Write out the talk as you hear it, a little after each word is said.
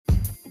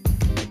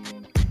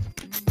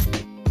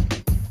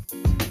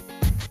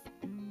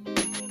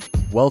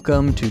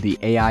Welcome to the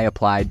AI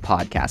Applied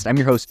podcast. I'm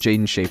your host,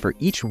 Jaden Schaefer.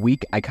 Each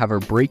week, I cover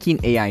breaking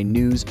AI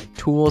news,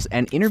 tools,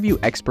 and interview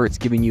experts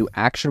giving you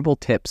actionable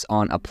tips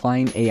on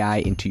applying AI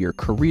into your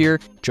career,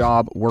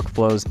 job,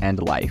 workflows,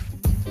 and life.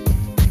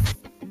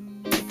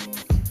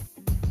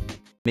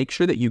 Make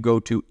sure that you go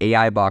to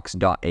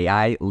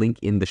AIbox.ai, link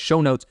in the show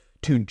notes,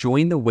 to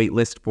join the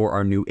waitlist for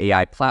our new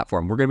AI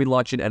platform. We're going to be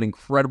launching an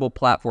incredible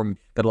platform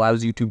that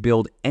allows you to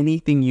build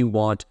anything you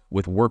want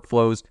with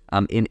workflows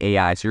in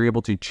AI. So you're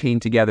able to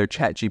chain together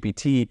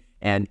ChatGPT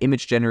and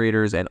image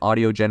generators and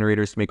audio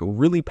generators to make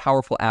really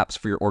powerful apps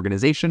for your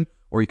organization,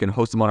 or you can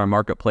host them on our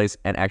marketplace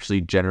and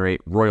actually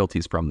generate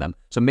royalties from them.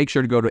 So make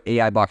sure to go to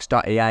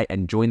AIbox.ai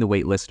and join the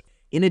waitlist.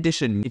 In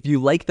addition, if you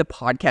like the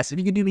podcast, if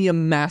you could do me a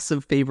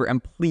massive favor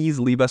and please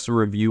leave us a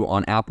review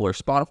on Apple or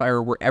Spotify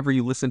or wherever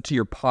you listen to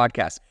your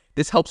podcast.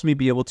 This helps me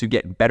be able to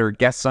get better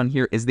guests on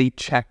here as they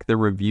check the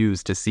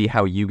reviews to see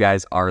how you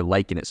guys are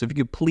liking it. So if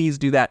you could please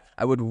do that,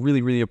 I would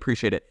really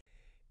appreciate it.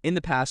 In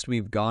the past,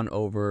 we've gone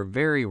over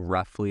very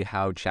roughly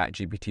how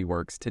ChatGPT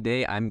works.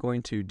 Today, I'm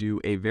going to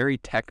do a very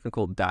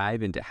technical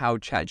dive into how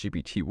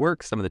ChatGPT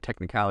works, some of the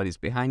technicalities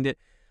behind it.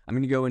 I'm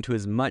going to go into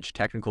as much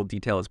technical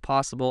detail as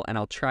possible, and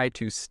I'll try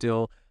to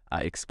still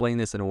explain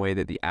this in a way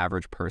that the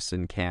average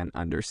person can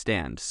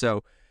understand.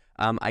 So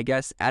I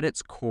guess at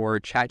its core,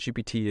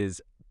 ChatGPT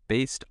is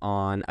based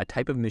on a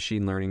type of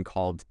machine learning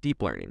called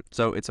deep learning.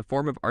 So it's a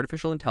form of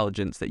artificial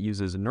intelligence that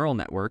uses neural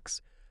networks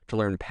to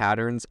learn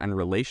patterns and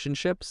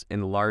relationships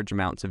in large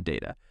amounts of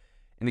data.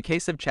 In the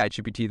case of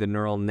ChatGPT, the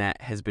neural net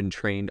has been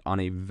trained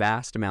on a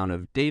vast amount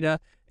of data,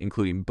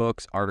 including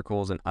books,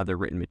 articles, and other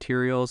written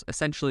materials,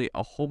 essentially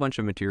a whole bunch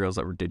of materials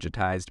that were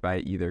digitized by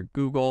either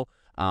Google,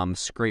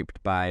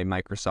 scraped by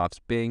Microsoft's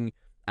Bing,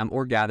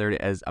 or gathered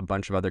as a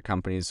bunch of other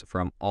companies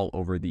from all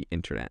over the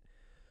internet.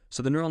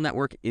 So the neural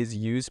network is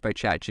used by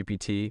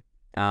ChatGPT.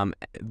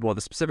 The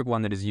specific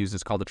one that is used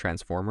is called a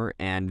transformer,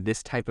 and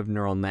this type of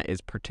neural net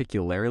is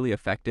particularly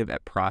effective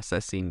at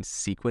processing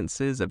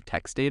sequences of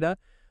text data,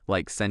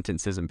 like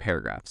sentences and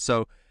paragraphs.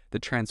 So the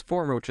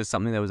transformer, which is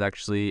something that was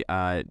actually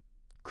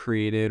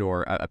created,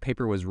 or a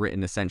paper was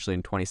written essentially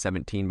in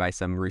 2017 by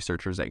some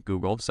researchers at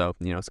Google. So,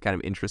 it's kind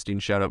of interesting.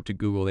 Shout out to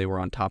Google. They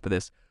were on top of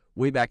this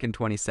way back in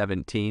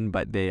 2017,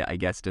 but they, I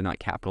guess, did not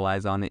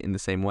capitalize on it in the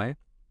same way.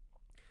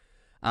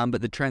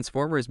 But the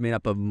transformer is made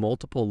up of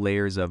multiple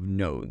layers of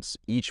nodes,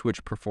 each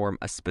which perform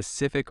a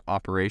specific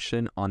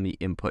operation on the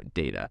input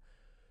data.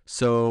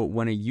 So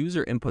when a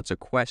user inputs a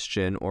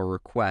question or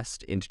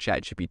request into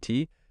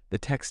ChatGPT, the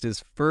text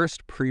is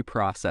first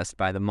pre-processed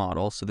by the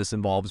model. So this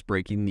involves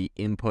breaking the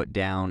input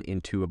down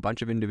into a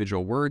bunch of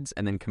individual words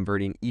and then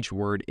converting each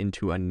word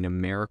into a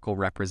numerical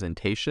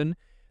representation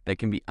that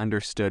can be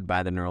understood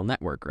by the neural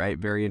network, right?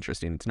 Very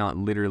interesting. It's not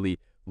literally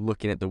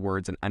looking at the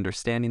words and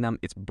understanding them.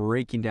 It's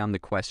breaking down the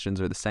questions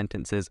or the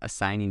sentences,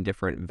 assigning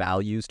different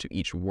values to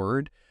each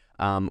word,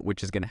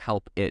 which is going to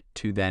help it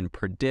to then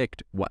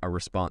predict what a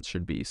response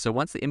should be. So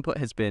once the input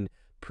has been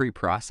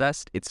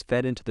pre-processed, it's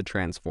fed into the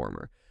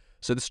transformer.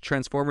 So this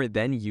transformer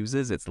then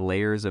uses its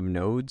layers of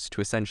nodes to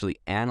essentially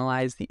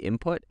analyze the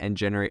input and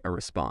generate a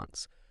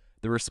response.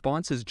 The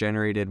response is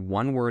generated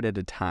one word at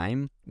a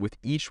time, with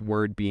each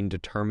word being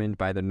determined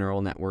by the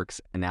neural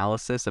network's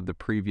analysis of the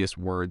previous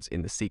words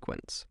in the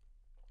sequence.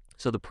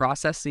 So the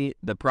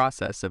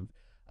process of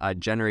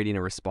generating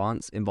a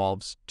response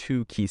involves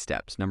two key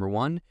steps. Number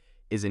one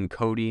is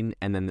encoding,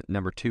 and then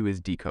number two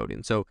is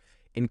decoding. So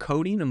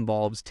encoding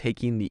involves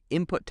taking the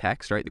input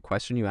text, right, the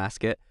question you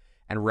ask it,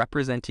 and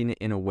representing it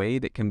in a way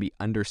that can be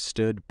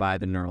understood by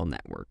the neural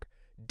network.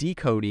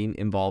 Decoding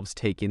involves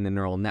taking the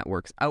neural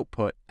network's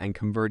output and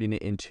converting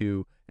it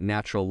into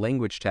natural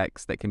language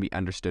text that can be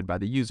understood by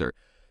the user.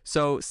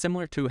 So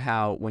similar to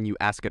how when you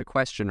ask it a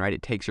question, right,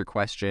 it takes your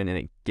question and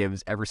it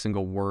gives every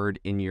single word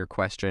in your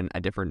question a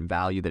different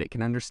value that it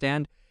can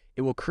understand,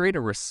 it will create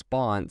a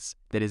response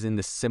that is in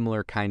the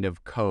similar kind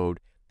of code,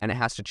 and it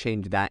has to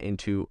change that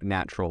into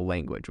natural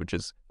language, which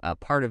is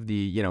part of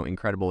the,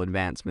 incredible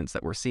advancements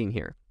that we're seeing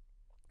here.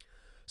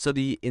 So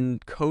the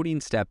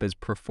encoding step is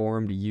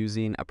performed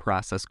using a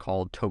process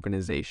called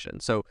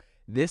tokenization. So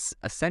this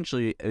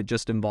essentially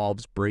just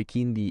involves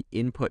breaking the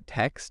input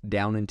text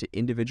down into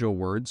individual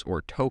words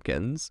or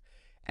tokens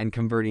and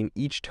converting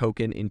each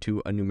token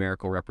into a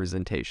numerical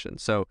representation.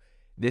 So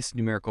this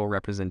numerical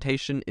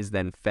representation is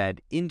then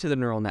fed into the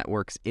neural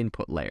network's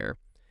input layer.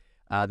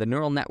 The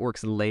neural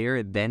network's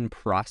layer then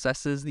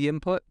processes the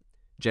input,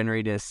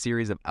 generating a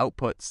series of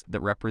outputs that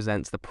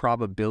represents the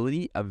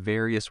probability of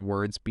various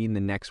words being the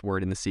next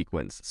word in the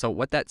sequence. So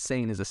what that's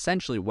saying is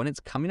essentially when it's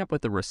coming up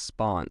with a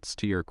response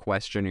to your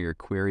question or your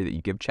query that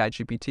you give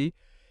ChatGPT,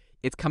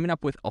 it's coming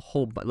up with a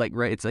whole,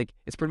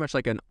 it's pretty much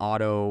like an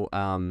auto,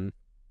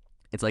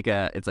 it's like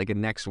a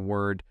next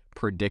word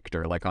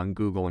predictor, like on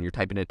Google when you're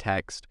typing a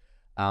text,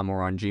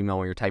 or on Gmail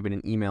when you're typing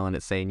an email and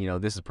it's saying,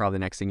 this is probably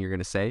the next thing you're going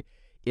to say.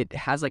 It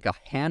has like a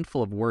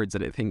handful of words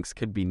that it thinks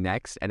could be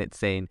next, and it's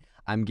saying,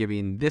 I'm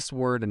giving this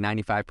word a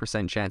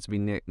 95% chance to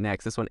be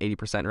next, this one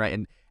 80%,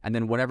 right? And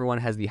then whatever one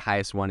has the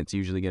highest one, it's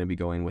usually going to be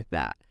going with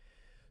that.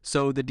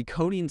 So the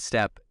decoding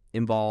step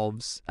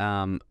involves,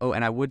 and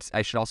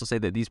I should also say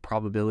that these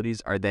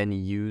probabilities are then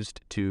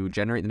used to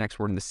generate the next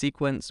word in the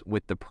sequence,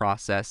 with the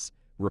process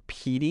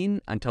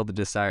repeating until the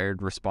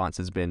desired response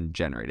has been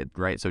generated,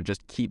 right? So it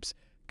just keeps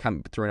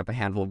throwing up a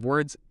handful of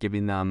words,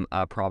 giving them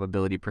a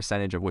probability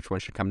percentage of which one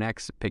should come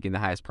next, picking the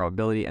highest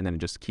probability, and then it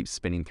just keeps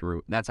spinning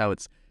through. That's how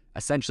it's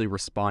essentially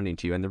responding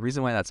to you. And the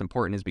reason why that's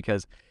important is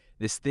because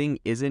this thing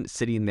isn't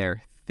sitting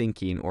there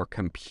thinking or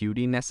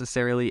computing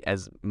necessarily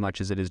as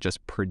much as it is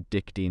just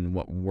predicting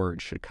what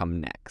word should come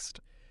next.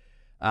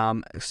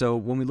 So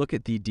when we look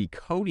at the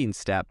decoding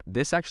step,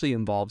 this actually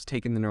involves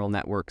taking the neural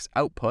network's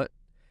output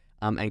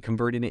and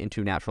converting it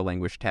into natural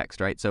language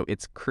text, right? So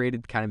it's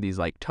created kind of these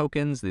like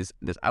tokens, this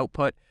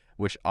output,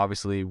 which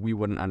obviously we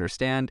wouldn't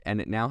understand, and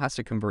it now has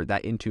to convert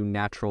that into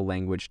natural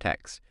language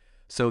text.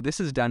 So this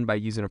is done by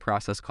using a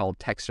process called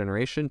text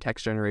generation.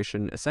 Text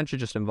generation essentially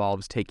just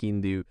involves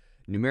taking the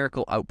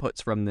numerical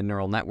outputs from the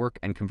neural network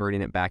and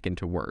converting it back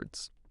into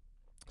words.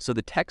 So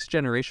the text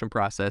generation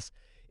process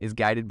is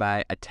guided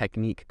by a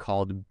technique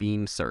called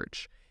beam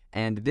search.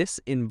 And this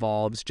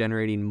involves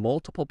generating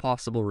multiple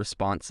possible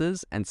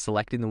responses and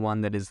selecting the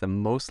one that is the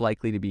most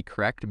likely to be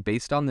correct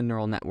based on the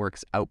neural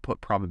network's output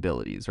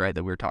probabilities, right,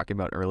 that we were talking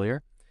about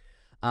earlier.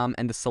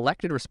 And the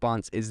selected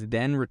response is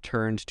then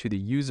returned to the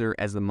user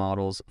as the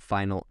model's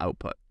final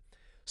output.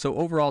 So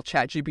overall,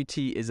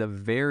 ChatGPT is a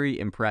very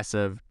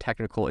impressive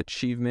technical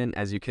achievement.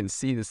 As you can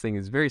see, this thing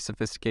is very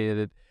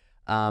sophisticated.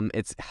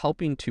 It's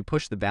helping to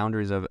push the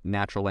boundaries of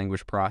natural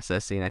language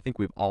processing. I think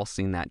we've all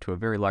seen that to a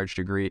very large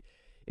degree.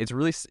 It's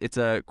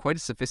quite a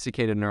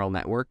sophisticated neural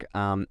network,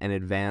 an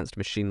advanced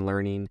machine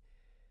learning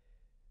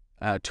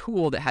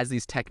tool that has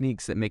these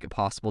techniques that make it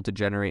possible to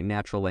generate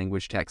natural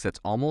language text that's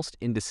almost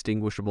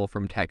indistinguishable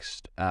from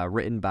text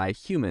written by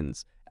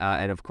humans.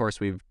 And of course,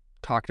 we've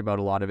talked about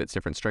a lot of its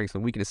different strengths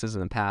and weaknesses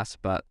in the past,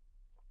 but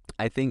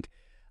I think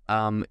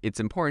it's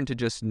important to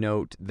just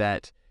note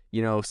that,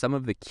 you know, some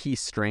of the key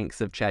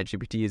strengths of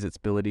ChatGPT is its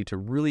ability to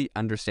really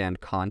understand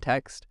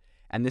context.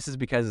 And this is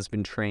because it's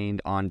been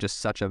trained on just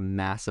such a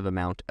massive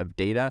amount of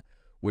data,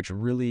 which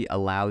really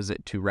allows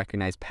it to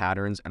recognize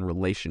patterns and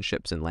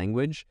relationships in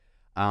language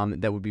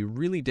that would be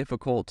really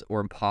difficult or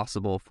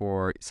impossible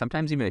for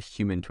sometimes even a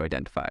human to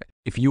identify.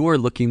 If you are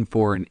looking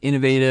for an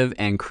innovative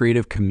and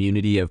creative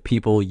community of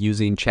people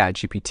using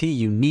ChatGPT,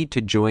 you need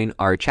to join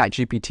our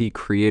ChatGPT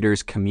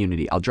creators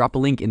community. I'll drop a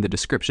link in the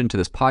description to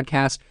this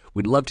podcast.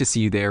 We'd love to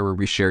see you there, where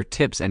we share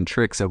tips and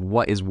tricks of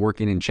what is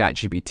working in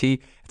ChatGPT.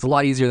 It's a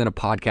lot easier than a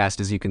podcast,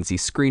 as you can see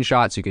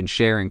screenshots, you can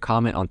share and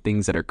comment on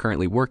things that are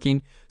currently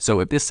working. So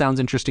if this sounds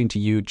interesting to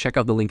you, check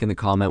out the link in the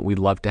comment. We'd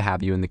love to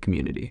have you in the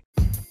community.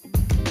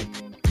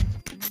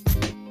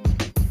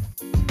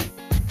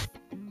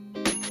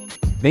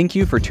 Thank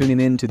you for tuning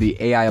in to the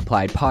AI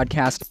Applied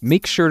podcast.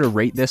 Make sure to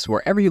rate this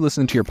wherever you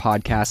listen to your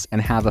podcasts, and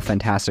have a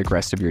fantastic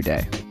rest of your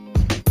day.